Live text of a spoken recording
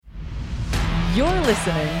You're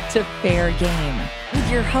listening to Fair Game with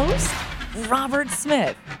your host, Robert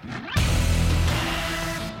Smith.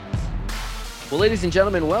 Well, ladies and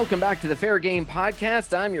gentlemen, welcome back to the Fair Game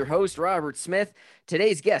Podcast. I'm your host, Robert Smith.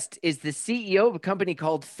 Today's guest is the CEO of a company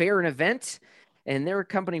called Fair and Event, and their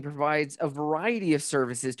company provides a variety of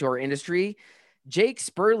services to our industry. Jake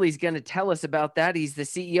Spurley is going to tell us about that. He's the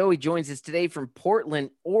CEO. He joins us today from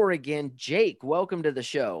Portland, Oregon. Jake, welcome to the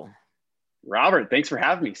show. Robert, thanks for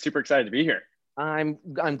having me. Super excited to be here. I'm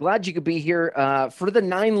glad you could be here. For the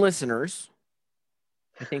 9 listeners,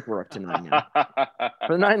 I think we're up to 9 now.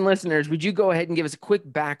 For the 9 listeners, would you go ahead and give us a quick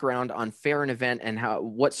background on Fair and Event and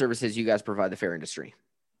what services you guys provide the fair industry?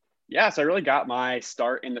 Yeah, so I really got my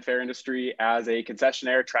start in the fair industry as a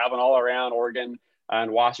concessionaire, traveling all around Oregon and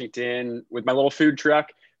Washington with my little food truck.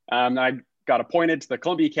 I got appointed to the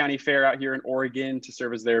Columbia County Fair out here in Oregon to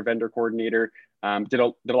serve as their vendor coordinator. Did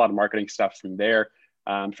a lot of marketing stuff from there.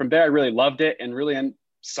 From there, I really loved it and really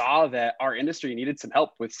saw that our industry needed some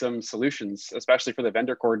help with some solutions, especially for the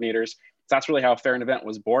vendor coordinators. So that's really how Fair and Event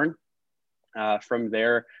was born. From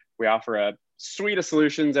there, we offer a suite of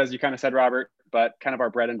solutions, as you kind of said, Robert, but kind of our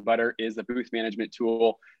bread and butter is the booth management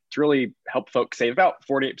tool to really help folks save about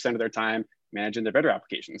 48% of their time managing their vendor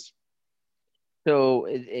applications. So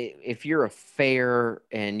if you're a fair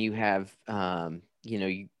and you have,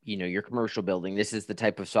 your commercial building, this is the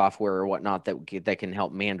type of software or whatnot that can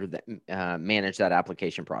help manage that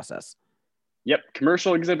application process. Yep.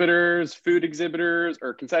 Commercial exhibitors, food exhibitors,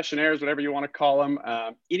 or concessionaires, whatever you want to call them.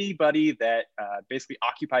 Anybody that basically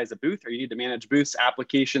occupies a booth or you need to manage booths,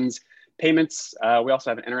 applications, payments. We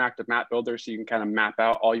also have an interactive map builder, so you can kind of map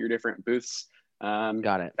out all your different booths.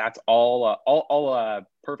 Got it. That's all a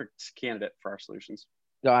perfect candidate for our solutions.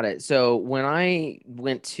 Got it. So when I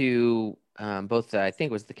went to both, I think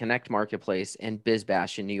it was the Connect Marketplace and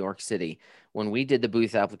BizBash in New York City, when we did the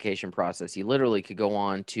booth application process, you literally could go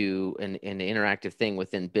on to an interactive thing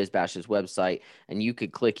within BizBash's website, and you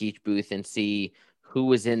could click each booth and see who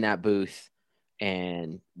was in that booth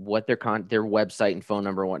and what their website and phone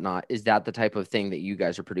number and whatnot. Is that the type of thing that you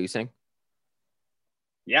guys are producing?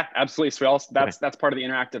 Yeah, absolutely. So that's part of the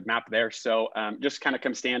interactive map there. So just kind of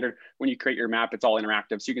come standard when you create your map, it's all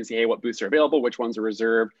interactive. So you can see, hey, what booths are available, which ones are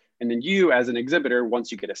reserved. And then you as an exhibitor,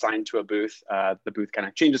 once you get assigned to a booth, the booth kind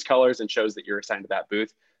of changes colors and shows that you're assigned to that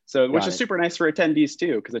booth. So which is super nice for attendees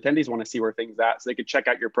too, because attendees want to see where things at. So they could check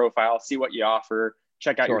out your profile, see what you offer,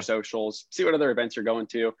 check out your socials, see what other events you're going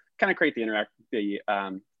to, kind of create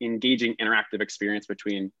the engaging interactive experience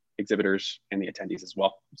between exhibitors and the attendees as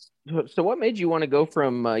well. So what made you want to go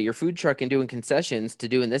from your food truck and doing concessions to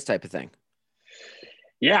doing this type of thing?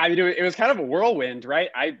 Yeah, I mean, it was kind of a whirlwind, right?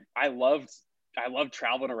 I loved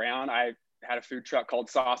traveling around. I had a food truck called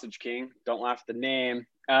Sausage King. Don't laugh at the name.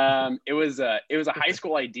 It was a high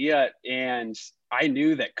school idea, and I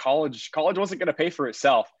knew that college wasn't going to pay for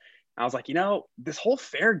itself. I was like, this whole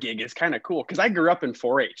fair gig is kind of cool because I grew up in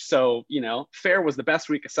 4-H. So, fair was the best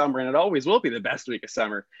week of summer, and it always will be the best week of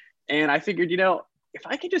summer. And I figured, if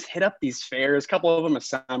I could just hit up these fairs, a couple of them a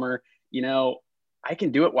summer, I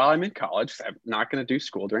can do it while I'm in college. I'm not going to do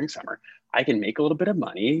school during summer. I can make a little bit of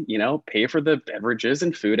money, pay for the beverages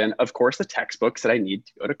and food, and of course the textbooks that I need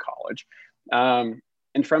to go to college. And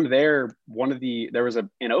from there, there was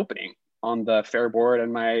an opening on the fair board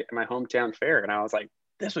in my hometown fair, and I was like,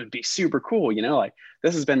 this would be super cool.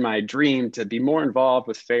 This has been my dream to be more involved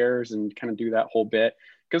with fairs and kind of do that whole bit.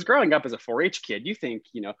 Because growing up as a 4-H kid, you think,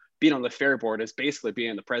 being on the fair board is basically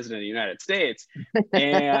being the president of the United States.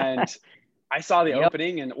 And I saw the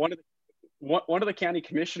opening, and one of the county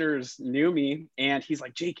commissioners knew me, and he's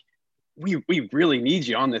like, Jake, we really need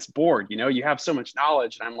you on this board. You have so much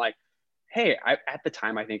knowledge. And I'm like, hey, at the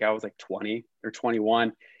time, I think I was like 20 or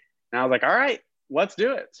 21. And I was like, all right, let's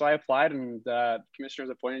do it. So I applied, and the commissioners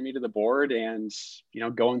appointed me to the board, and,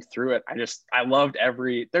 going through it, I loved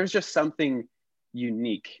there's just something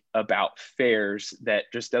unique about fairs that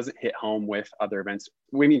just doesn't hit home with other events.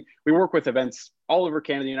 We work with events all over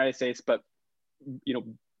Canada, the United States, but,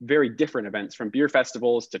 very different events, from beer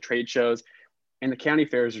festivals to trade shows. And the county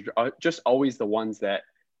fairs are just always the ones that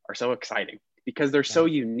are so exciting because they're so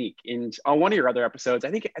unique. And on one of your other episodes, I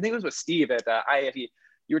think it was with Steve at IFE,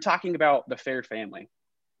 you were talking about the fair family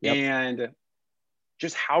and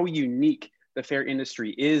just how unique the fair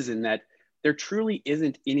industry is, in that there truly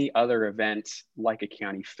isn't any other event like a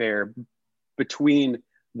county fair, between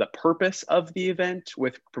the purpose of the event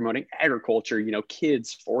with promoting agriculture,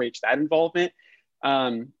 kids, 4-H, that involvement,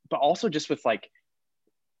 but also just with like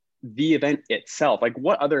the event itself. Like,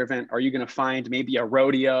 what other event are you going to find? Maybe a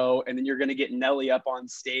rodeo, and then you're going to get Nelly up on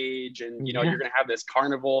stage, and you're going to have this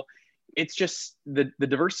carnival. it's just the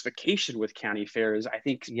diversification with county fairs, I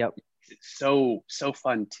think. Yep. So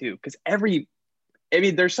fun too, because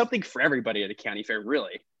there's something for everybody at a county fair,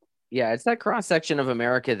 really. Yeah, it's that cross section of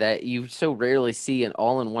America that you so rarely see it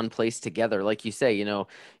all in one place together. Like you say,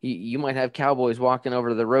 you might have cowboys walking over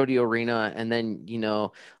to the rodeo arena, and then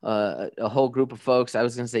a whole group of folks. I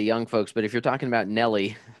was going to say young folks, but if you're talking about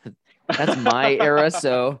Nelly, that's my era.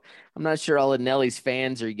 So I'm not sure all of Nelly's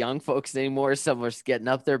fans are young folks anymore. Some are getting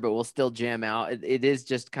up there, but we'll still jam out. It is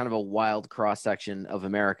just kind of a wild cross section of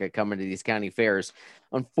America coming to these county fairs.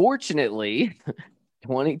 Unfortunately,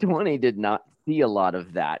 2020 did not see a lot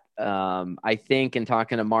of that. I think in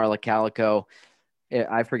talking to Marla Calico,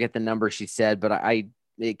 I forget the number she said, but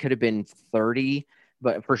it could have been 30,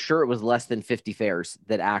 but for sure it was less than 50 fairs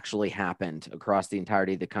that actually happened across the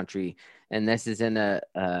entirety of the country. And this is in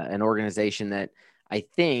an organization that I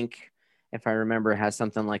think, if I remember, has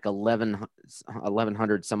something like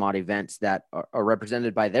 1,100 some odd events that are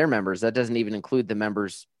represented by their members. That doesn't even include the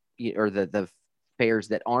members or the fairs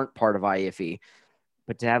that aren't part of IFE.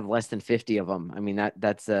 But to have less than 50 of them, I mean,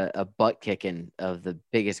 that's a butt kicking of the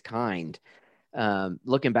biggest kind.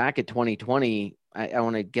 Looking back at 2020, I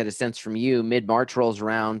want to get a sense from you. Mid-March rolls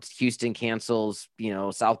around, Houston cancels,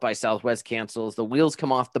 South by Southwest cancels, the wheels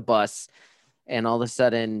come off the bus, and all of a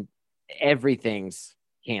sudden everything's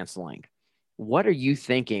canceling. What are you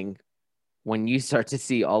thinking when you start to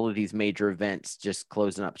see all of these major events just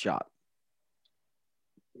closing up shop?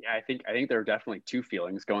 Yeah, I think there are definitely two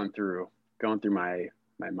feelings going through my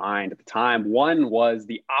mind at the time. One was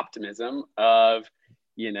the optimism of,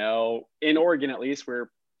 in Oregon, at least, we're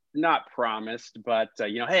not promised, but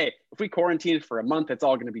hey, if we quarantine for a month, it's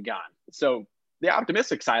all going to be gone. So the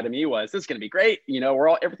optimistic side of me was, this is going to be great.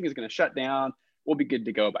 Everything's going to shut down. We'll be good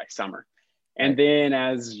to go by summer. And then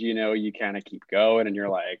as you kind of keep going and you're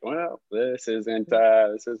like, well, this isn't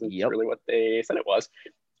really what they said it was.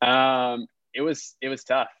 It was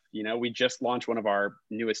tough. We just launched one of our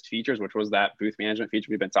newest features, which was that booth management feature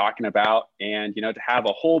we've been talking about. And, to have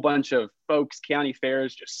a whole bunch of folks, county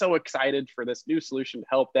fairs, just so excited for this new solution to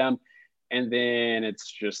help them. And then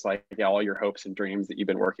it's just like all your hopes and dreams that you've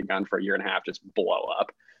been working on for a year and a half just blow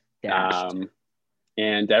up.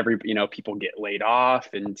 And people get laid off.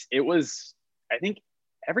 And it was, I think,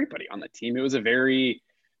 everybody on the team, it was a very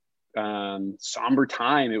somber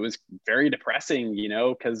time. It was very depressing,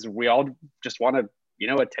 because we all just want to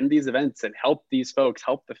attend these events and help these folks,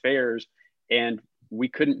 help the fairs, and we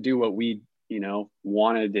couldn't do what we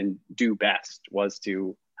wanted and do best, was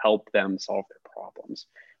to help them solve their problems.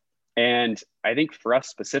 And I think for us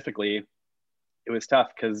specifically, it was tough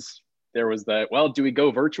because there was do we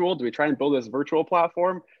go virtual? Do we try and build this virtual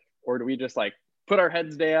platform, or do we just put our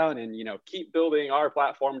heads down and keep building our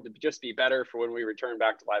platform to just be better for when we return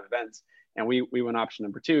back to live events? And we went option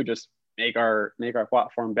number 2, just make our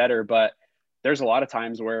platform better. But there's a lot of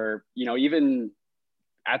times where even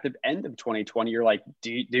at the end of 2020, you're like,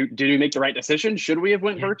 did we make the right decision? Should we have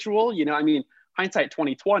went virtual? Hindsight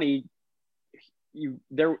 2020,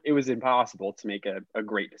 it was impossible to make a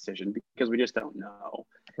great decision because we just don't know.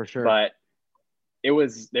 For sure. But there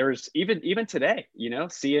was even today,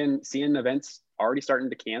 seeing events already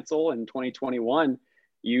starting to cancel in 2021,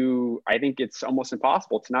 I think it's almost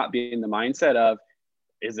impossible to not be in the mindset of,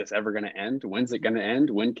 is this ever going to end? When's it going to end?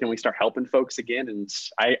 When can we start helping folks again? And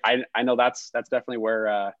I know that's definitely where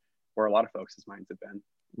a lot of folks' minds have been.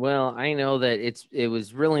 Well, I know that it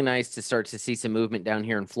was really nice to start to see some movement down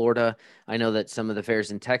here in Florida. I know that some of the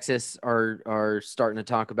fairs in Texas are starting to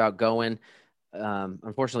talk about going.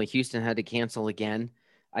 Unfortunately, Houston had to cancel again.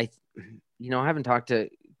 I haven't talked to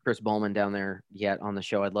Chris Bowman down there yet on the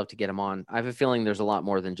show. I'd love to get him on. I have a feeling there's a lot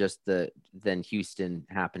more than just than Houston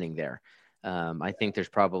happening there. I think there's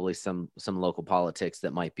probably some local politics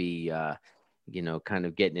that might be, kind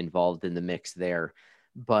of getting involved in the mix there.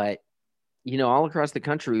 But, all across the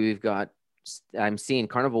country, I'm seeing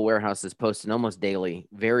carnival warehouses posting almost daily,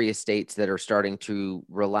 various states that are starting to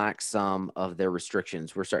relax some of their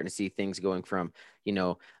restrictions. We're starting to see things going from,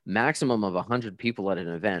 maximum of 100 people at an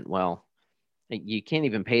event. Well, you can't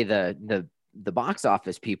even pay the box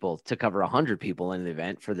office people to cover 100 people in an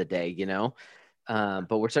event for the day,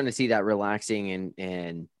 but we're starting to see that relaxing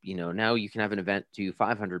and now you can have an event to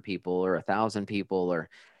 500 people or 1,000 people or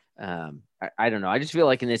I don't know. I just feel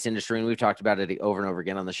like in this industry, and we've talked about it over and over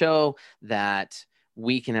again on the show, that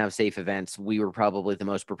we can have safe events. We were probably the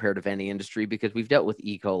most prepared of any industry because we've dealt with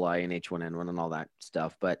E. coli and H1N1 and all that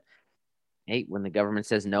stuff. But hey, when the government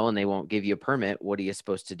says no and they won't give you a permit, what are you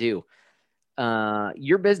supposed to do?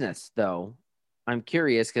 Your business, though, I'm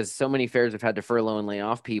curious because so many fairs have had to furlough and lay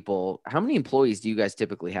off people. How many employees do you guys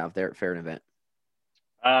typically have there at Fair and Event?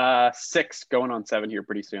 6 going on 7 here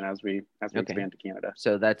pretty soon as we Okay. expand to Canada.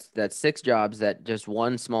 So that's 6 jobs that just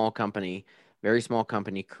one small company, very small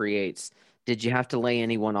company creates. Did you have to lay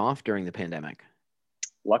anyone off during the pandemic?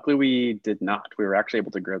 Luckily, we did not. We were actually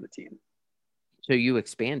able to grow the team. So you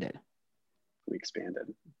expanded. We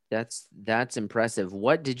expanded. That's impressive.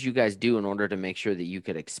 What did you guys do in order to make sure that you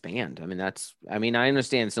could expand? I mean, I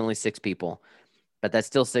understand it's only 6 people, but that's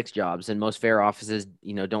still 6 jobs. And most fair offices,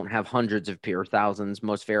 don't have hundreds of or thousands.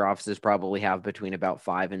 Most fair offices probably have between about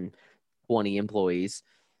 5 and 20 employees.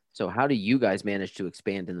 So how do you guys manage to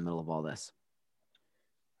expand in the middle of all this?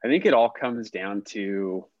 I think it all comes down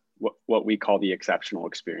to what we call the exceptional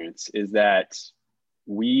experience, is that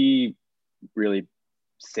we really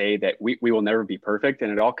say that we will never be perfect.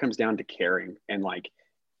 And it all comes down to caring and like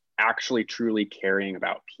actually truly caring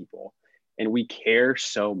about people. And we care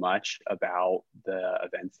so much about the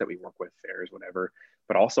events that we work with, fairs, whatever,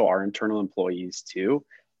 but also our internal employees too.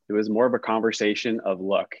 It was more of a conversation of,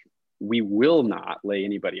 look, we will not lay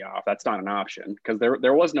anybody off. That's not an option, because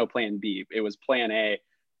there was no plan B. It was plan A,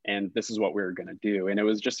 and this is what we were going to do. And it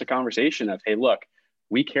was just a conversation of, hey, look,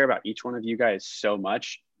 we care about each one of you guys so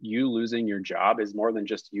much. You losing your job is more than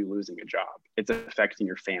just you losing a job. It's affecting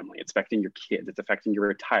your family. It's affecting your kids. It's affecting your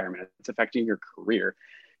retirement. It's affecting your career.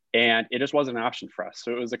 And it just wasn't an option for us.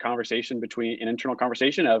 So it was a conversation between an internal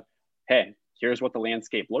conversation of, hey, here's what the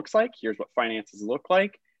landscape looks like. Here's what finances look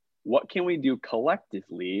like. What can we do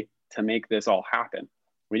collectively to make this all happen?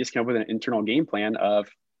 We just came up with an internal game plan of,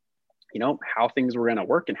 how things were going to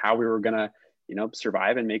work and how we were going to,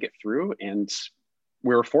 survive and make it through. And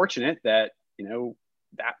we were fortunate that,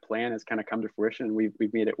 that plan has kind of come to fruition and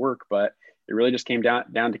we've made it work. But it really just came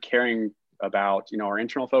down to caring about, our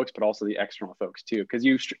internal folks, but also the external folks too. Because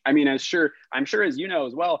I'm sure as you know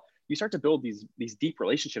as well, you start to build these deep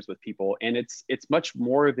relationships with people, and it's much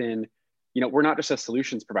more than, we're not just a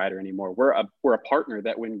solutions provider anymore. We're a partner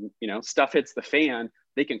that when, stuff hits the fan,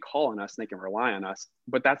 they can call on us and they can rely on us.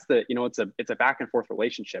 But that's it's a back and forth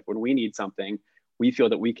relationship. When we need something, we feel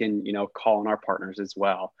that we can, call on our partners as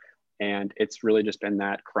well. And it's really just been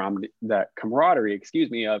that camaraderie,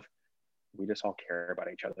 of, we just all care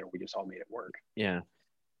about each other. We just all made it work. Yeah.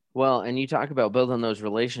 Well, and you talk about building those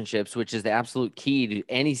relationships, which is the absolute key to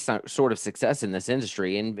any sort of success in this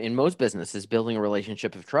industry. And in most businesses, building a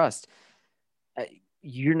relationship of trust.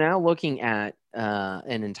 You're now looking at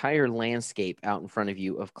an entire landscape out in front of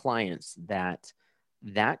you of clients that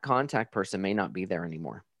contact person may not be there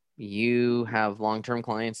anymore. You have long-term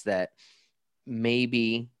clients that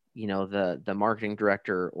maybe, the marketing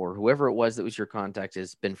director or whoever it was that was your contact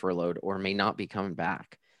has been furloughed or may not be coming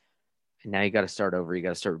back. And now you got to start over. You got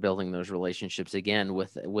to start building those relationships again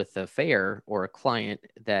with a fair or a client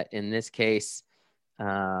that in this case,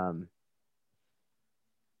 you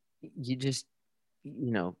just,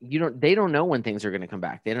 they don't know when things are going to come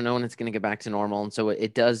back. They don't know when it's going to get back to normal. And so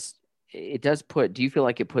it does put, do you feel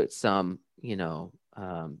like it puts some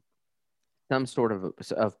sort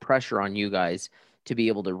of pressure on you guys to be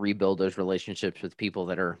able to rebuild those relationships with people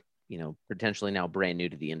that are, potentially now brand new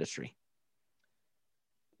to the industry?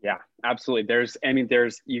 Yeah, absolutely. There's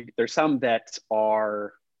some that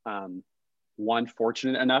are,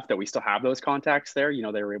 fortunate enough that we still have those contacts there,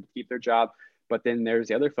 they were able to keep their job. But then there's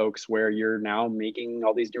the other folks where you're now making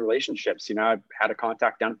all these new relationships. I've had a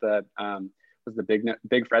contact down at the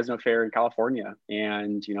big Fresno Fair in California,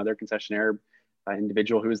 and their concessionaire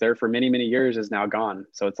individual who was there for many, many years is now gone.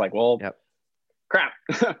 So it's like, well, yep. Crap,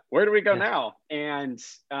 where do we go now? And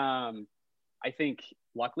I think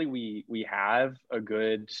luckily we have a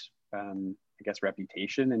good,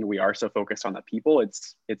 reputation, and we are so focused on the people.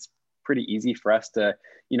 It's pretty easy for us to,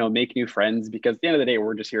 make new friends, because at the end of the day,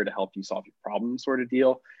 we're just here to help you solve your problem, sort of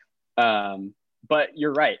deal. But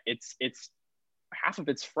you're right. It's half of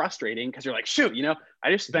it's frustrating because you're like, shoot,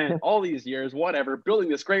 I just spent all these years, whatever, building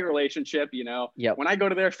this great relationship, Yep. When I go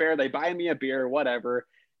to their fair, they buy me a beer, whatever.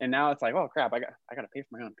 And now it's like, oh crap, I got to pay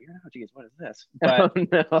for my own beer now. Geez, what is this? But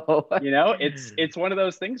no. It's one of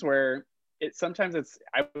those things where sometimes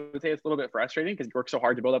I would say it's a little bit frustrating because you work so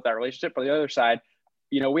hard to build up that relationship. But on the other side,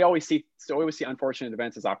 we always see unfortunate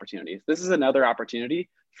events as opportunities. This is another opportunity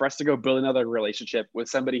for us to go build another relationship with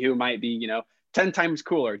somebody who might be, 10 times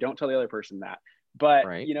cooler. Don't tell the other person that. But,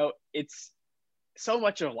 right. It's so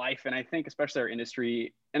much of life. And I think especially our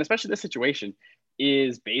industry, and especially this situation,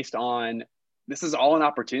 is based on, this is all an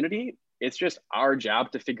opportunity. It's just our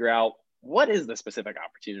job to figure out what is the specific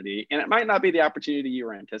opportunity. And it might not be the opportunity you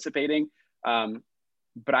were anticipating.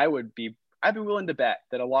 But I'd be willing to bet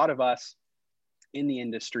that a lot of us in the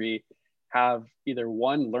industry have either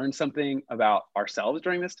one, learned something about ourselves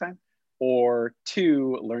during this time, or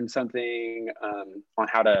two, learn something on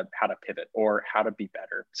how to pivot or how to be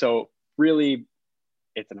better. So really,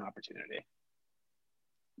 it's an opportunity.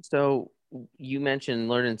 So you mentioned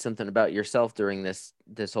learning something about yourself during this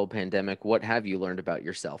whole pandemic. What have you learned about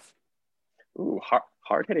yourself? Ooh,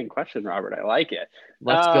 hard hitting question, Robert. I like it.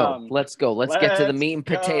 Let's go. Let's go. Let's get to the Let's meat and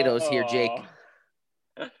potatoes here, Jake.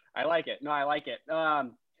 I like it. No, I like it.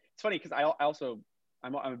 It's funny because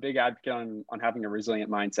I'm a big advocate on having a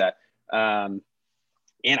resilient mindset. And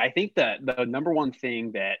I think that the number one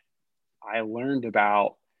thing that I learned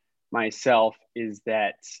about myself is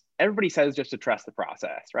that everybody says just to trust the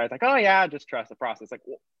process, right? It's like, oh yeah, just trust the process. Like,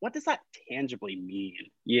 what does that tangibly mean?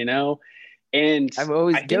 You know? And I've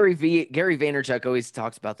always Gary Vaynerchuk always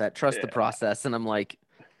talks about that, trust the process, and I'm like,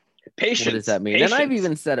 patience. What does that mean? Patience. And I've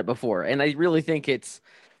even said it before, and I really think it's,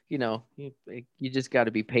 you just got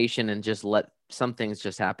to be patient and just let some things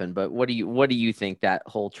just happen. But what do you think that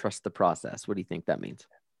whole trust the process? What do you think that means?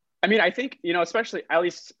 I mean, I think, especially at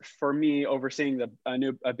least for me overseeing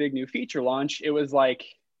a big new feature launch, it was like,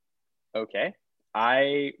 okay,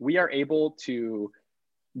 we are able to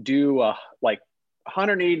do a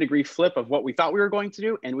 180-degree flip of what we thought we were going to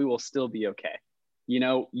do, and we will still be okay.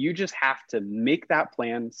 You just have to make that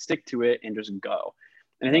plan, stick to it, and just go.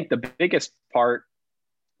 And I think the biggest part,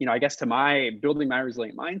 I guess, to my building my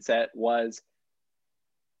resilient mindset was,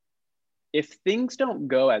 if things don't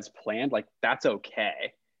go as planned, like, that's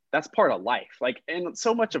okay. That's part of life. Like, and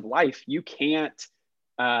so much of life you can't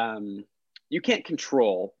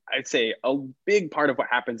control. I'd say a big part of what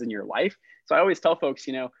happens in your life. So I always tell folks,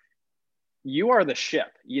 you are the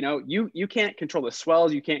ship. You can't control the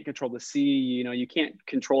swells, you can't control the sea, you can't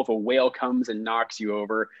control if a whale comes and knocks you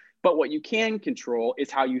over. But what you can control is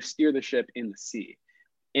how you steer the ship in the sea.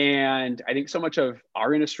 And I think so much of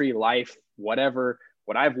our industry, life, whatever,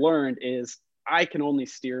 what I've learned is I can only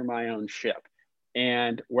steer my own ship.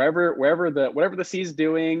 And whatever the sea's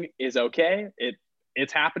doing is okay.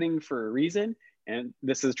 It's happening for a reason. And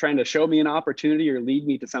this is trying to show me an opportunity or lead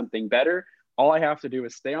me to something better. All I have to do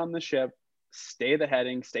is stay on the ship, stay the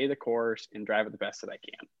heading, stay the course, and drive it the best that I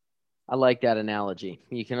can. I like that analogy.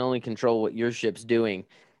 You can only control what your ship's doing.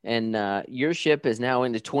 And your ship is now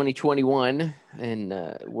into 2021,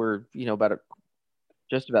 and we're,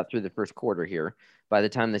 just about through the first quarter here. By the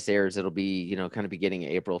time this airs, it'll be, kind of beginning of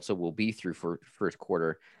April. So we'll be through for first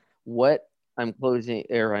quarter. I'm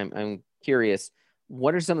curious,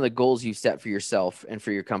 what are some of the goals you've set for yourself and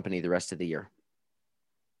for your company the rest of the year?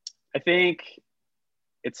 I think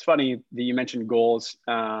it's funny that you mentioned goals,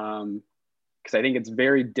 because I think it's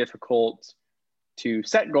very difficult to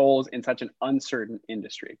set goals in such an uncertain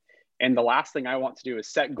industry. And the last thing I want to do is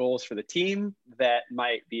set goals for the team that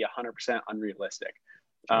might be 100% unrealistic.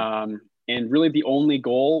 And really the only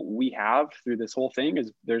goal we have through this whole thing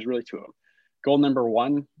is there's really two of them. Goal number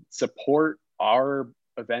one, support our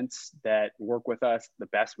events that work with us the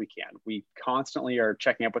best we can. We constantly are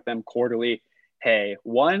checking up with them quarterly. Hey,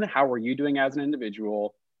 one, how are you doing as an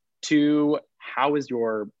individual? Two, how is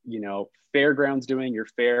your, fairgrounds doing, your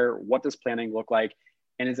fair? What does planning look like?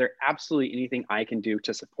 And is there absolutely anything I can do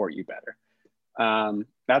to support you better?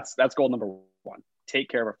 That's goal number one, take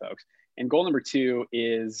care of our folks. And goal number two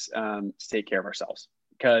is to take care of ourselves.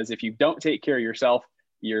 Because if you don't take care of yourself,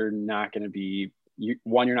 you're not going to be, you're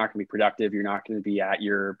not going to be productive. You're not going to be at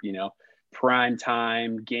your, prime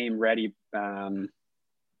time, game ready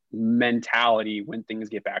mentality when things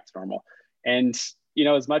get back to normal. And,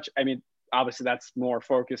 obviously that's more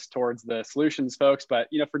focused towards the solutions folks, but,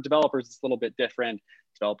 for developers, it's a little bit different.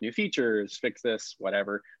 Develop new features, fix this,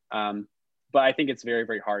 whatever. But I think it's very,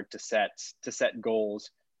 very hard to set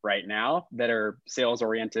goals right now that are sales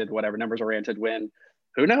oriented, whatever, numbers oriented, when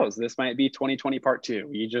who knows, this might be 2020 part two.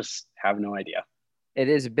 You just have no idea. It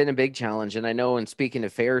has been a big challenge. And I know in speaking to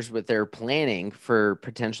fairs, with their planning for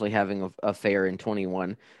potentially having a fair in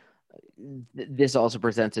 21, this also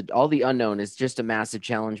presented all the unknown is just a massive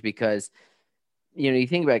challenge because, you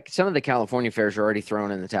think about some of the California fairs are already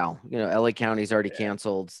thrown in the towel. LA County's already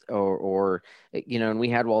canceled or, and we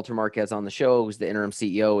had Walter Marquez on the show, who's the interim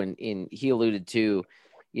CEO, and he alluded to,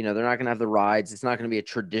 they're not going to have the rides. It's not going to be a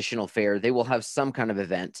traditional fair. They will have some kind of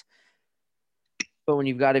event. But when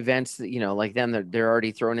you've got events that, like them, they're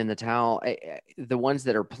already thrown in the towel. The ones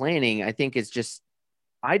that are planning, I think, is just,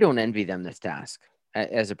 I don't envy them this task.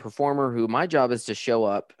 As a performer who my job is to show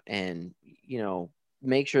up and,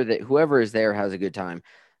 make sure that whoever is there has a good time.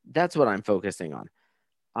 That's what I'm focusing on.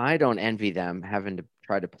 I don't envy them having to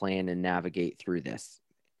try to plan and navigate through this.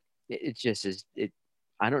 It's just,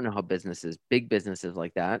 I don't know how big businesses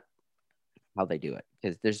like that how they do it,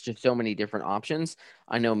 because there's just so many different options.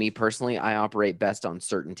 I know me personally, I operate best on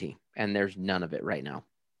certainty, and there's none of it right now.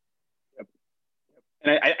 Yep.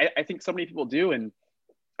 And I think so many people do. And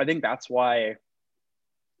I think that's why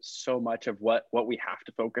so much of what we have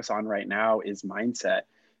to focus on right now is mindset,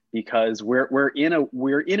 because we're in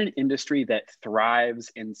an industry that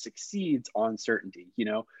thrives and succeeds on certainty.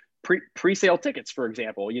 Pre-sale tickets, for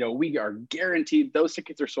example, we are guaranteed those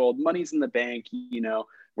tickets are sold, money's in the bank,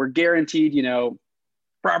 we're guaranteed,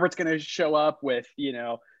 Robert's going to show up with,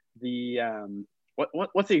 the,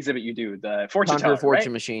 what's the exhibit you do? The fortune teller, fortune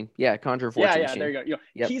right? machine. Yeah. Conjure fortune machine. There you go.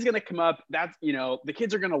 Yep. He's going to come up. That's, the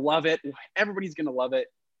kids are going to love it. Everybody's going to love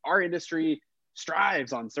it. Our industry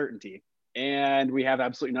strives on certainty, and we have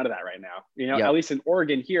absolutely none of that right now. Yep. At least in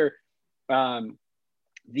Oregon here,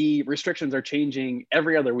 the restrictions are changing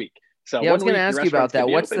every other week. So yeah, I was going to ask you about that.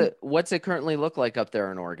 What's it currently look like up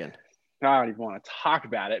there in Oregon? I don't even want to talk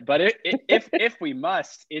about it, but if we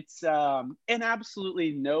must, it's an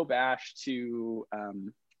absolutely no bash to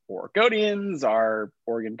Oregonians, our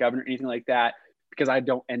Oregon governor, anything like that, because I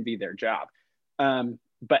don't envy their job.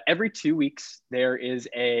 But every 2 weeks there is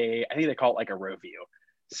I think they call it like a review.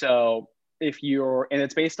 So and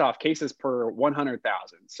it's based off cases per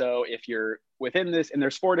 100,000. So if you're within this, and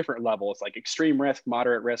there's 4 different levels, like extreme risk,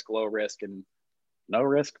 moderate risk, low risk, and no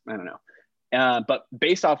risk. I don't know. But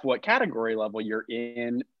based off what category level you're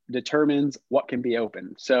in determines what can be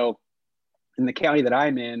open. So in the county that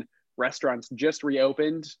I'm in, restaurants just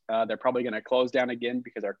reopened. They're probably going to close down again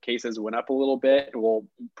because our cases went up a little bit. It will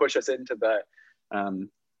push us into the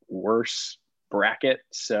worse bracket.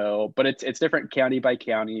 So, but it's different county by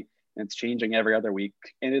county, and it's changing every other week.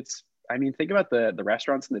 And think about the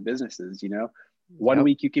restaurants and the businesses, one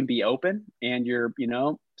week you can be open and you're,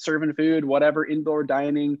 serving food, whatever, indoor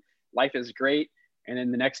dining, life is great. And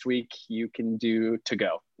then the next week you can do to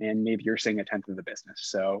go, and maybe you're seeing a tenth of the business.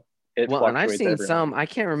 So and I've seen some, I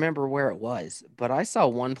can't remember where it was, but I saw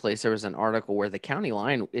one place, there was an article where the county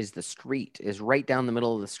line is right down the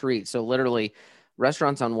middle of the street. So literally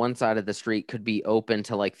restaurants on one side of the street could be open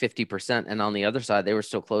to like 50%. And on the other side, they were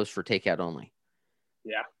still closed for takeout only.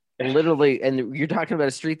 Yeah. Literally. And you're talking about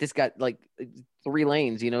a street that's got like 3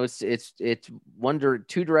 lanes, it's 2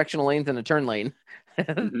 directional lanes and a turn lane.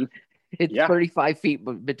 Mm-hmm. It's 35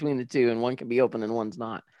 feet between the two, and one can be open and one's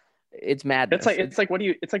not. It's madness. It's like what do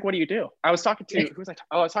you do? I was talking to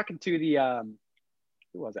I was talking to the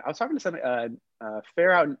who was it? I was talking to some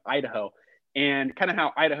fair out in Idaho, and kind of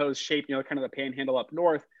how Idaho's shaped, kind of the panhandle up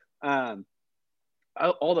north.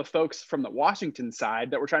 All the folks from the Washington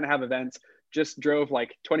side that were trying to have events just drove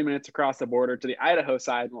like 20 minutes across the border to the Idaho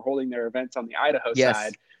side, and were holding their events on the Idaho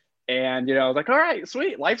side. And, I was like, all right,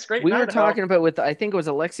 sweet. Life's great. We were talking about I think it was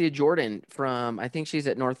Alexia Jordan from, I think she's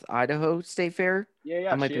at North Idaho State Fair. Yeah.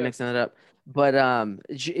 I might be mixing it up. But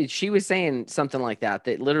she was saying something like that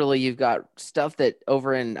literally you've got stuff that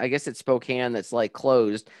over in, I guess it's Spokane, that's like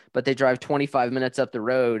closed, but they drive 25 minutes up the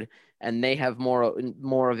road and they have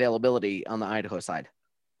more availability on the Idaho side.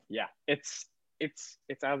 Yeah, it's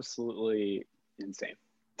absolutely insane.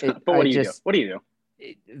 But what do you do? What do you do?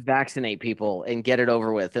 Vaccinate people and get it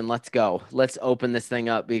over with, and let's go. Let's open this thing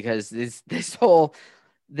up, because this whole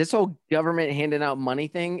government handing out money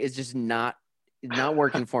thing is just not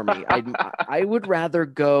working for me. I would rather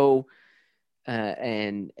go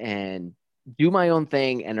and do my own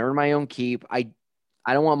thing and earn my own keep. I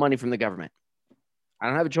don't want money from the government. I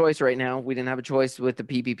don't have a choice right now. We didn't have a choice with the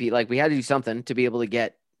PPP. Like, we had to do something to be able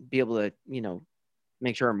to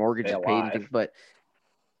make sure our mortgage is paid. But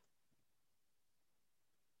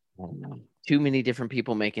I don't know. Too many different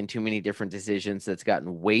people making too many different decisions. That's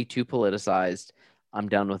gotten way too politicized. I'm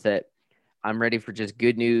done with it. I'm ready for just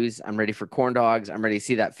good news. I'm ready for corn dogs. I'm ready to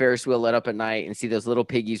see that Ferris wheel lit up at night and see those little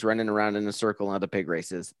piggies running around in a circle on the pig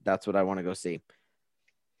races. That's what I want to go see.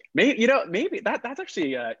 Maybe that's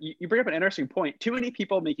actually, you bring up an interesting point. Too many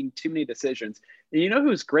people making too many decisions. And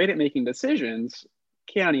who's great at making decisions?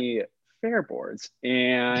 County fair boards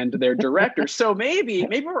and their directors. So maybe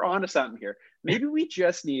we're onto something here. Maybe we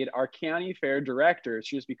just need our county fair directors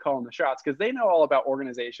to just be calling the shots, because they know all about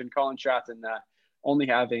organization, calling shots, and only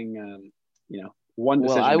having one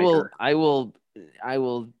decision maker. I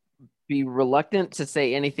will be reluctant to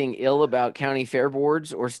say anything ill about county fair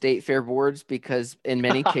boards or state fair boards, because in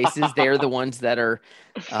many cases they're the ones that are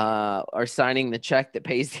signing the check that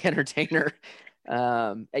pays the entertainer.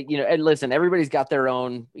 And listen, everybody's got their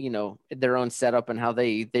own setup and how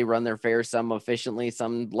they run their fairs, some efficiently,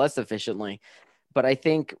 some less efficiently. But I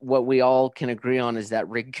think what we all can agree on is that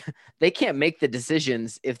they can't make the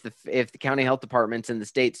decisions if the county health departments and the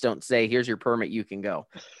states don't say, here's your permit, you can go.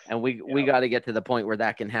 And we got to get to the point where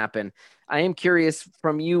that can happen. I am curious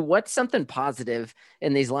from you, what's something positive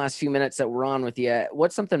in these last few minutes that we're on with you?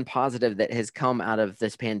 What's something positive that has come out of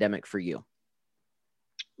this pandemic for you?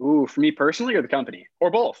 Ooh, for me personally or the company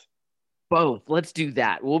or both? Both. Let's do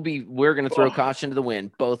that. We're going to throw caution to the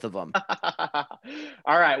wind, both of them.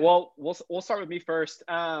 All right. Well, we'll start with me first.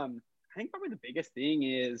 I think probably the biggest thing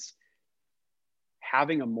is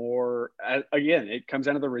having a more, again, it comes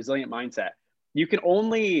down to the resilient mindset. You can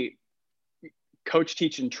only coach,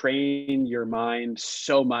 teach, and train your mind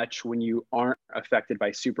so much when you aren't affected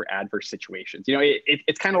by super adverse situations. You know,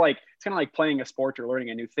 it's kind of like playing a sport or learning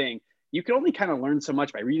a new thing. You can only kind of learn so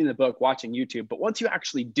much by reading the book, watching YouTube, but once you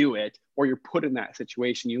actually do it or you're put in that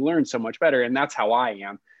situation, you learn so much better. And that's how I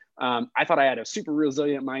am. I thought I had a super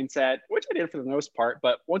resilient mindset, which I did for the most part.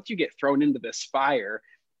 But once you get thrown into this fire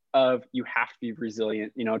of you have to be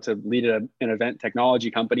resilient, you know, to lead an event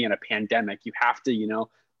technology company in a pandemic, you have to, you know,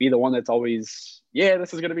 be the one that's always, yeah,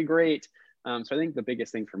 this is going to be great. So I think the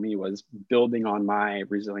biggest thing for me was building on my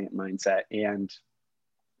resilient mindset. And,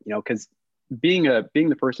 you know, because being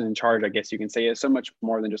the person in charge, I guess you can say, is so much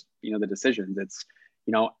more than just, you know, the decisions. It's,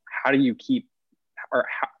 you know, how do you keep, or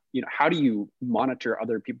how, you know, how do you monitor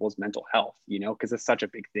other people's mental health, you know, because it's such a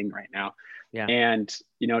big thing right now. Yeah. And,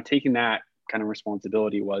 you know, taking that kind of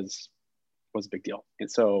responsibility was a big deal.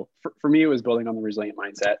 And so for me, it was building on the resilient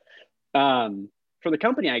mindset. For the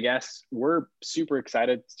company, I guess we're super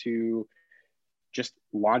excited to just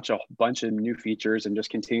launch a bunch of new features and just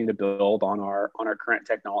continue to build on our current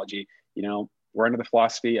technology. You know, we're under the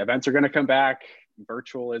philosophy events are going to come back.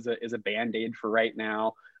 Virtual is a band-aid for right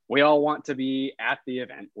now. We all want to be at the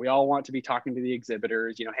event. We all want to be talking to the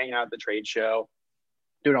exhibitors, you know, hanging out at the trade show,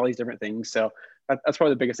 doing all these different things. So that's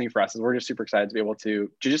probably the biggest thing for us is we're just super excited to be able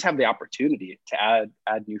to just have the opportunity to add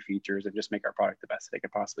new features and just make our product the best that it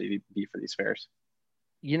could possibly be for these fairs.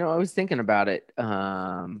 You know, I was thinking about it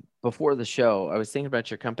before the show. I was thinking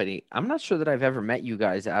about your company. I'm not sure that I've ever met you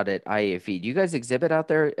guys out at IAFE. Do you guys exhibit out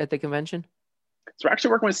there at the convention? So we're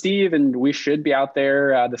actually working with Steve, and we should be out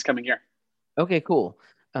there this coming year. Okay, cool.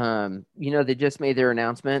 You know, they just made their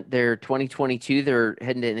announcement. They're 2022. They're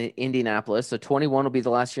heading to Indianapolis. So 21 will be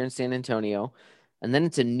the last year in San Antonio. And then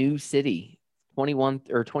it's a new city, 21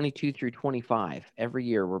 or 22 through 25. Every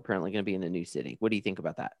year, we're apparently going to be in a new city. What do you think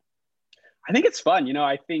about that? I think it's fun. You know,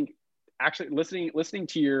 I think actually listening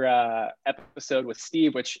to your episode with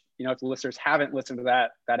Steve, which, you know, if the listeners haven't listened to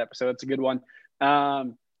that episode, it's a good one.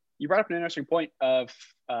 You brought up an interesting point of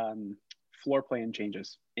floor plan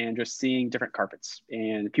changes and just seeing different carpets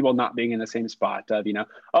and people not being in the same spot of, you know,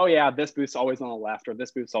 oh yeah, this booth's always on the left or this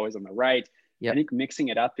booth's always on the right. Yep. I think mixing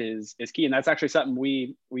it up is key. And that's actually something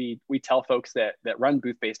we tell folks that run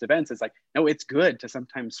booth-based events. It's like, no, it's good to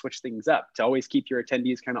sometimes switch things up, to always keep your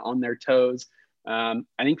attendees kind of on their toes. I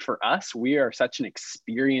think for us, we are such an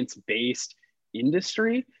experience-based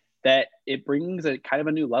industry that it brings a kind of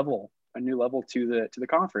a new level to the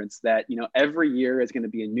conference that, you know, every year is going to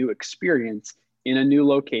be a new experience in a new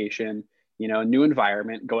location, you know, new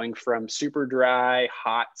environment, going from super dry,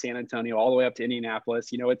 hot San Antonio all the way up to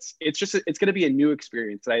Indianapolis. You know, it's going to be a new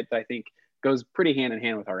experience that I think goes pretty hand in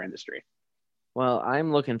hand with our industry. Well,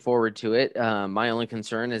 I'm looking forward to it. My only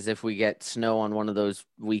concern is if we get snow on one of those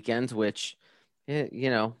weekends, which, you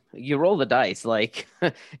know, you roll the dice. Like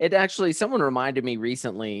it actually, someone reminded me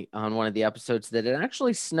recently on one of the episodes that it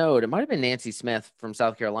actually snowed. It might've been Nancy Smith from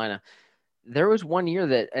South Carolina. There was one year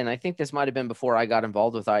that, and I think this might've been before I got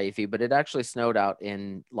involved with IAFE, but it actually snowed out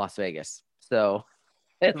in Las Vegas. So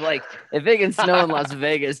it's like, if it can snow in Las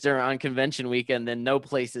Vegas on convention weekend, then no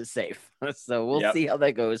place is safe. So we'll see how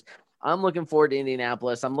that goes. I'm looking forward to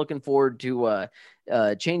Indianapolis. I'm looking forward to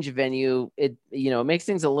change of venue. It, you know, it makes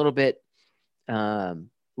things a little bit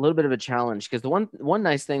of a challenge because the one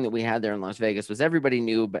nice thing that we had there in Las Vegas was everybody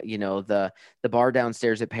knew, but you know, the bar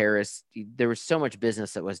downstairs at Paris, there was so much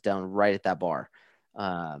business that was done right at that bar.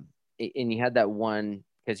 And you had that one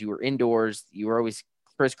because you were indoors, you were always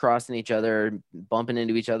crisscrossing each other, bumping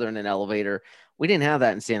into each other in an elevator. We didn't have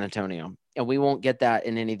that in San Antonio, and we won't get that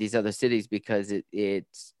in any of these other cities because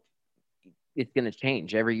it's going to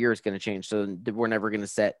change. Every year it's going to change. So we're never going to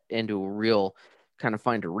set into a real kind of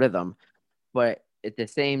find a rhythm. But at the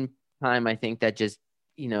same time, I think that just,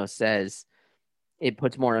 you know, says it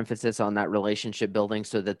puts more emphasis on that relationship building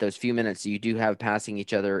so that those few minutes you do have passing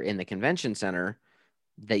each other in the convention center,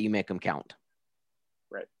 that you make them count.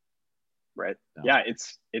 Right. So. Yeah.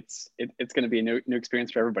 It's going to be a new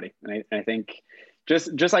experience for everybody. And I think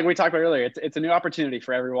just like we talked about earlier, it's a new opportunity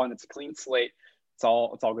for everyone. It's a clean slate.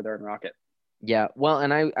 it's all good there in Rocket. Yeah. Well,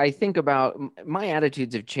 and I think about my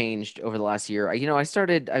attitudes have changed over the last year. I've said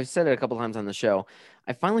it a couple times on the show.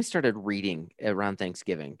 I finally started reading around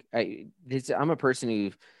Thanksgiving. I'm a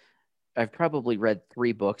person I've probably read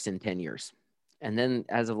 3 books in 10 years. And then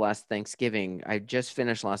as of last Thanksgiving, I just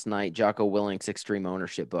finished last night Jocko Willink's Extreme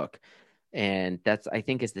Ownership book. And that's, I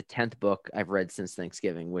think, is the 10th book I've read since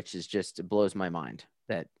Thanksgiving, which is just, it blows my mind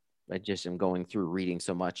that I just am going through reading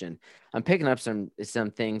so much. And I'm picking up some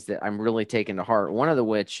things that I'm really taking to heart. One of the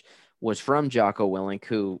which was from Jocko Willink,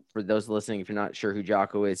 who, for those listening, if you're not sure who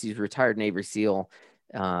Jocko is, he's a retired Navy SEAL.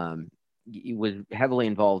 He was heavily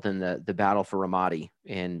involved in the battle for Ramadi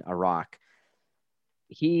in Iraq.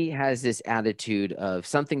 He has this attitude of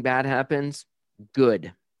something bad happens,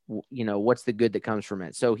 good. What's the good that comes from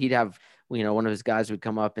it? So he'd have, one of his guys would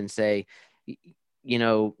come up and say,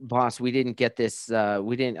 boss, we didn't get this. I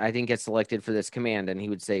didn't get selected for this command. And he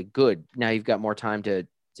would say, good. Now you've got more time to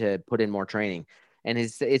put in more training. And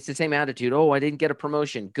it's the same attitude. Oh, I didn't get a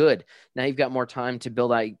promotion. Good. Now you've got more time to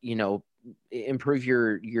build out, improve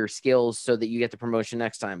your skills so that you get the promotion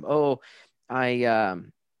next time. Oh,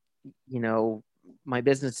 my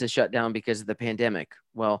business is shut down because of the pandemic.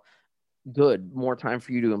 Well, good. More time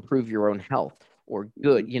for you to improve your own health. Or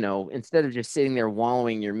good, instead of just sitting there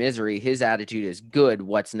wallowing in your misery, his attitude is good.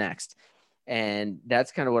 What's next? And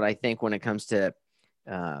that's kind of what I think when it comes to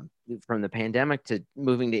from the pandemic to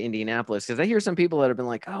moving to Indianapolis, because I hear some people that have been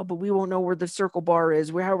like, oh, but we won't know where the Circle Bar is.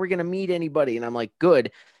 How are we going to meet anybody? And I'm like,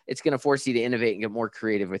 good. It's going to force you to innovate and get more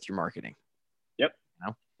creative with your marketing. Yep.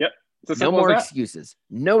 Yep. No more excuses.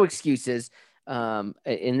 No excuses. And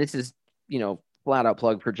this is, flat out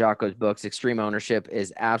plug for Jocko's books. Extreme Ownership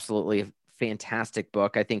is absolutely a fantastic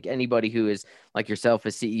book. I think anybody who is like yourself, a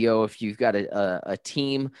CEO, if you've got a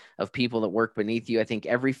team of people that work beneath you, I think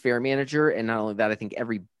every fair manager, and not only that, I think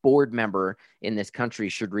every board member in this country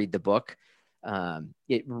should read the book.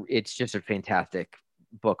 It's just a fantastic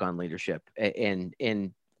book on leadership. And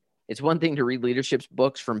it's one thing to read leadership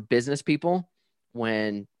books from business people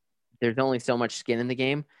when there's only so much skin in the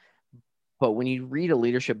game. But when you read a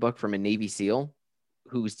leadership book from a Navy SEAL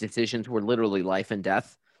whose decisions were literally life and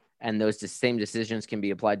death, and those same decisions can be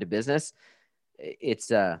applied to business, it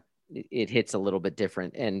hits a little bit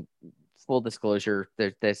different. And full disclosure,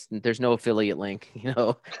 there's no affiliate link,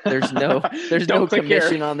 there's no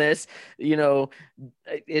commission here on this.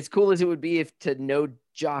 As cool as it would be if to know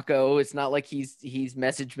Jocko, it's not like he's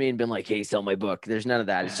messaged me and been like, hey, sell my book. There's none of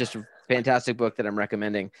that. It's just a fantastic book that I'm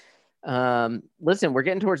recommending. Listen, we're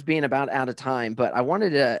getting towards being about out of time, but I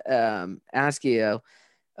wanted to ask you,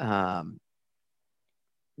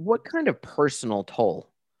 what kind of personal toll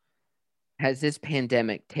has this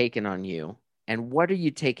pandemic taken on you, and what are you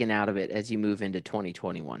taking out of it as you move into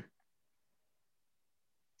 2021?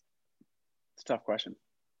 It's a tough question.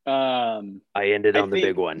 I ended on the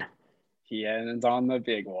big one. He ends on the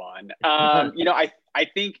big one. I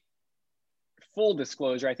think, full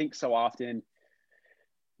disclosure, I think so often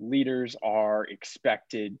leaders are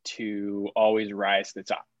expected to always rise to the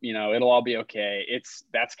top. It'll all be okay.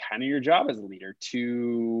 That's kind of your job as a leader,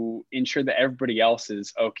 to ensure that everybody else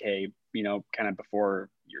is okay, kind of before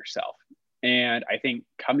yourself. And I think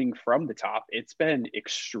coming from the top, it's been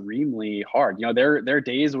extremely hard. There are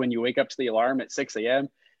days when you wake up to the alarm at 6 a.m.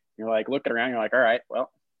 You're like looking around, you're like, all right, well,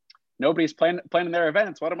 nobody's planning their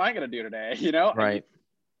events. What am I going to do today? Right.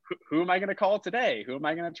 Who am I going to call today? Who am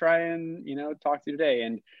I going to try and, talk to today?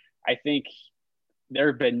 And I think there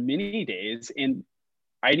have been many days, and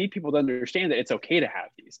I need people to understand that it's okay to have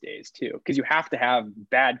these days too, because you have to have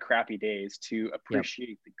bad, crappy days to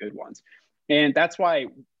appreciate the good ones. And that's why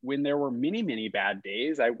when there were many, many bad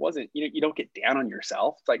days, I wasn't, you don't get down on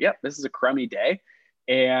yourself. It's like, this is a crummy day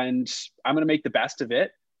and I'm going to make the best of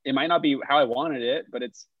it. It might not be how I wanted it, but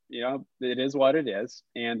it's, it is what it is.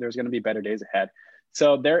 And there's going to be better days ahead.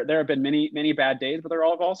 So there have been many, many bad days, but there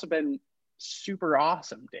have also been super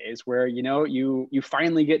awesome days where, you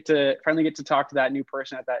finally get to talk to that new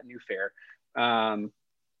person at that new fair.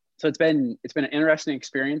 So it's been an interesting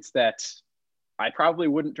experience that I probably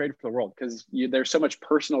wouldn't trade for the world, because there's so much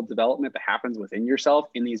personal development that happens within yourself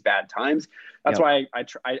in these bad times. That's why I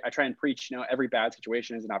try and preach, every bad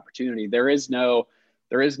situation is an opportunity. There is no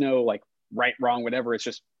like right, wrong, whatever. It's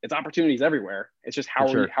opportunities everywhere. It's just how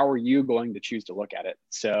are you going to choose to look at it?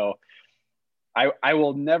 So I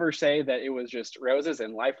will never say that it was just roses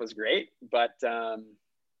and life was great, but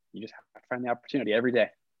you just have to find the opportunity every day.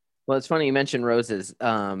 Well, it's funny you mentioned roses.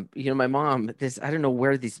 My mom, I don't know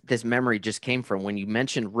where this memory just came from when you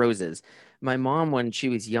mentioned roses. My mom, when she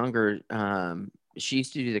was younger, she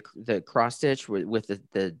used to do the cross stitch with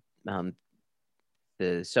the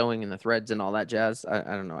the sewing and the threads and all that jazz. I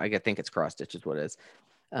don't know. I think it's cross stitch is what it is.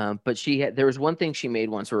 But there was one thing she made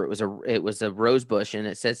once where it was a rose bush, and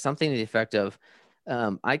it said something to the effect of,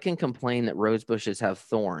 I can complain that rose bushes have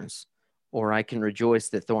thorns, or I can rejoice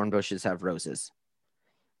that thorn bushes have roses.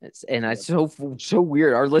 It's so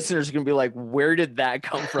weird. Our listeners are going to be like, where did that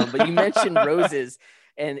come from? But you mentioned roses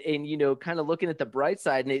and, kind of looking at the bright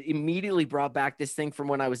side, and it immediately brought back this thing from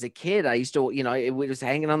when I was a kid. I used to, it was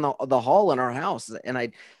hanging on the hall in our house, and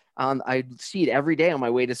I'd see it every day on my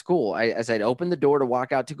way to school. As I'd open the door to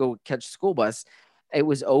walk out to go catch the school bus, it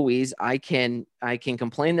was always, I can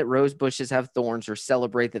complain that rose bushes have thorns, or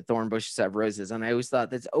celebrate that thorn bushes have roses. And I always thought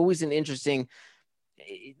that's always an interesting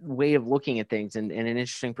way of looking at things and an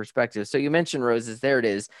interesting perspective. So you mentioned roses. There it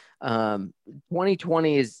is.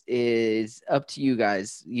 2020 is up to you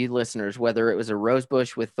guys, you listeners, whether it was a rose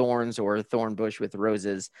bush with thorns or a thorn bush with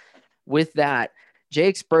roses. With that,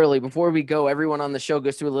 Jake Spurley, before we go, everyone on the show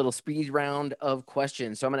goes through a little speed round of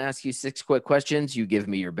questions. So I'm going to ask you 6 quick questions. You give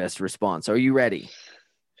me your best response. Are you ready?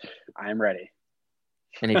 I'm ready.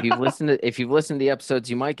 And if you've listened to the episodes,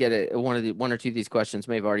 you might get it. One or two of these questions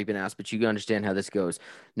may have already been asked, but you understand how this goes.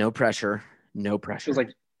 No pressure. No pressure.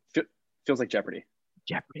 Feels like Jeopardy.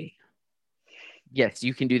 Jeopardy. Yes,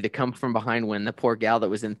 you can do the come from behind win. The poor gal that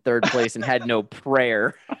was in third place and had no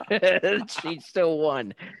prayer. She still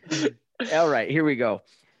won. All right, here we go.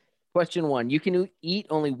 Question 1. You can eat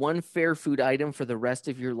only one fair food item for the rest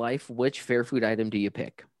of your life. Which fair food item do you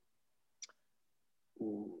pick?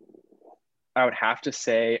 Ooh. I would have to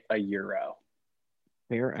say a gyro.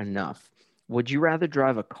 Fair enough. Would you rather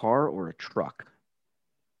drive a car or a truck?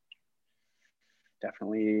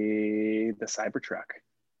 Definitely the Cybertruck.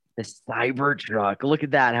 The Cybertruck. Look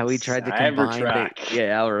at that. How he tried to combine it.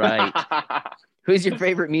 Yeah, all right. Who's your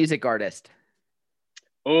favorite music artist?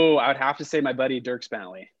 Oh, I would have to say my buddy Dierks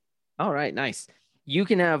Bentley. All right, nice. You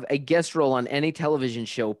can have a guest role on any television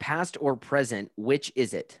show, past or present. Which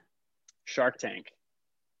is it? Shark Tank.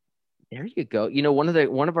 There you go.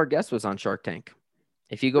 One of our guests was on Shark Tank.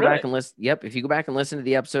 If you go back and listen, if you go back and listen to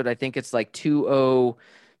the episode, I think it's like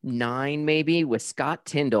 209 maybe, with Scott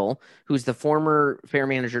Tyndall, who's the former fair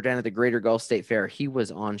manager down at the Greater Gulf State Fair. He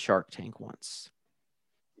was on Shark Tank once.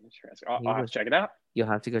 Interesting. I'll have to check it out. You'll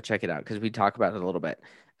have to go check it out because we talk about it a little bit.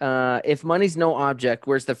 If money's no object,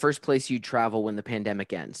 where's the first place you travel when the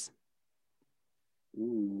pandemic ends?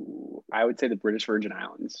 Ooh, I would say the British Virgin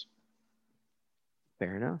Islands.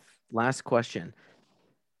 Fair enough. Last question.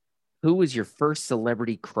 Who was your first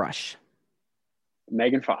celebrity crush?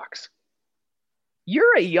 Megan Fox.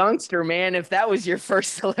 You're a youngster, man. If that was your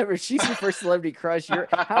first celebrity, she's your first celebrity crush.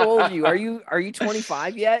 How old are you? Are you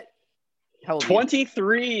 25 yet? How old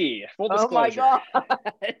 23. Full disclosure. Oh my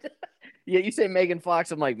God. Yeah, you say Megan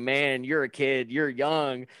Fox. I'm like, man, you're a kid. You're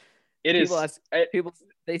young. People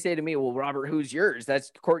they say to me, well, Robert, who's yours?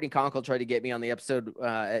 That's Courtney Conkle tried to get me on the episode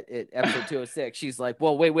at episode 206. She's like,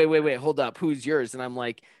 well, wait, hold up. Who's yours? And I'm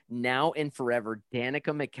like, now and forever,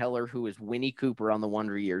 Danica McKellar, who is Winnie Cooper on the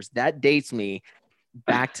Wonder Years. That dates me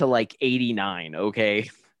back to like 89. Okay.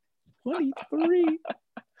 23.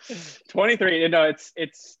 23.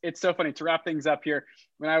 It's so funny. To wrap things up here,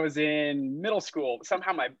 when I was in middle school,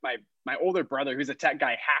 somehow my older brother, who's a tech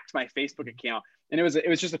guy, hacked my Facebook account. And it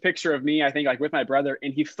was just a picture of me, I think, like with my brother,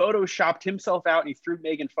 and he photoshopped himself out and he threw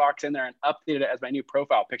Megan Fox in there and updated it as my new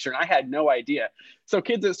profile picture. And I had no idea. So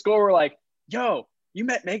kids at school were like, yo, you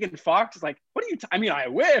met Megan Fox? It's like, I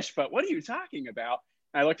wish, but what are you talking about?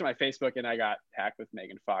 And I looked at my Facebook and I got hacked with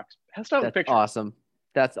Megan Fox. That's awesome.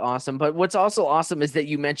 That's awesome. But what's also awesome is that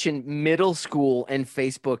you mentioned middle school and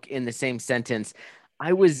Facebook in the same sentence.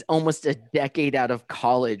 I was almost a decade out of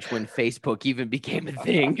college when Facebook even became a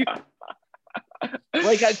thing.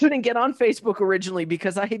 Like, I couldn't get on Facebook originally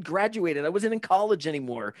because I had graduated. I wasn't in college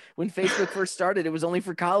anymore. When Facebook first started, it was only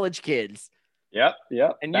for college kids. Yep.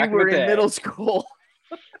 And you were in middle school.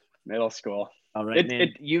 Middle school. All right,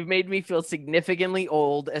 man. You've made me feel significantly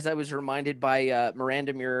old, as I was reminded by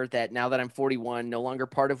Miranda Muir that now that I'm 41, no longer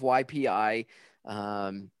part of YPI.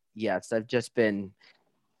 Yes, I've been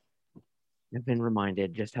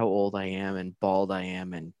reminded just how old I am and bald I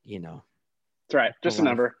am, and That's right. Just a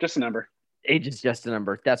number. Age is just a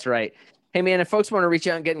number. That's right. Hey, man, if folks want to reach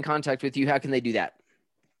out and get in contact with you, how can they do that?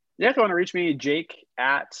 Yeah, if you want to reach me, Jake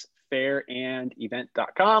at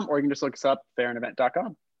fairandevent.com, or you can just look us up,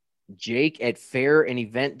 fairandevent.com. Jake at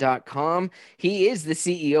fairandevent.com. He is the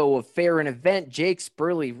CEO of Fair and Event. Jake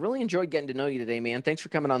Spurley. Really enjoyed getting to know you today, man. Thanks for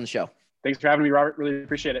coming on the show. Thanks for having me, Robert. Really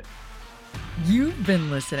appreciate it. You've been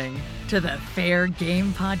listening to the Fair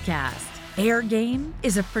Game Podcast. Fair Game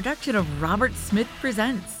is a production of Robert Smith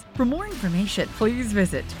Presents. For more information, please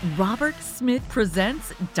visit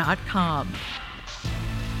robertsmithpresents.com.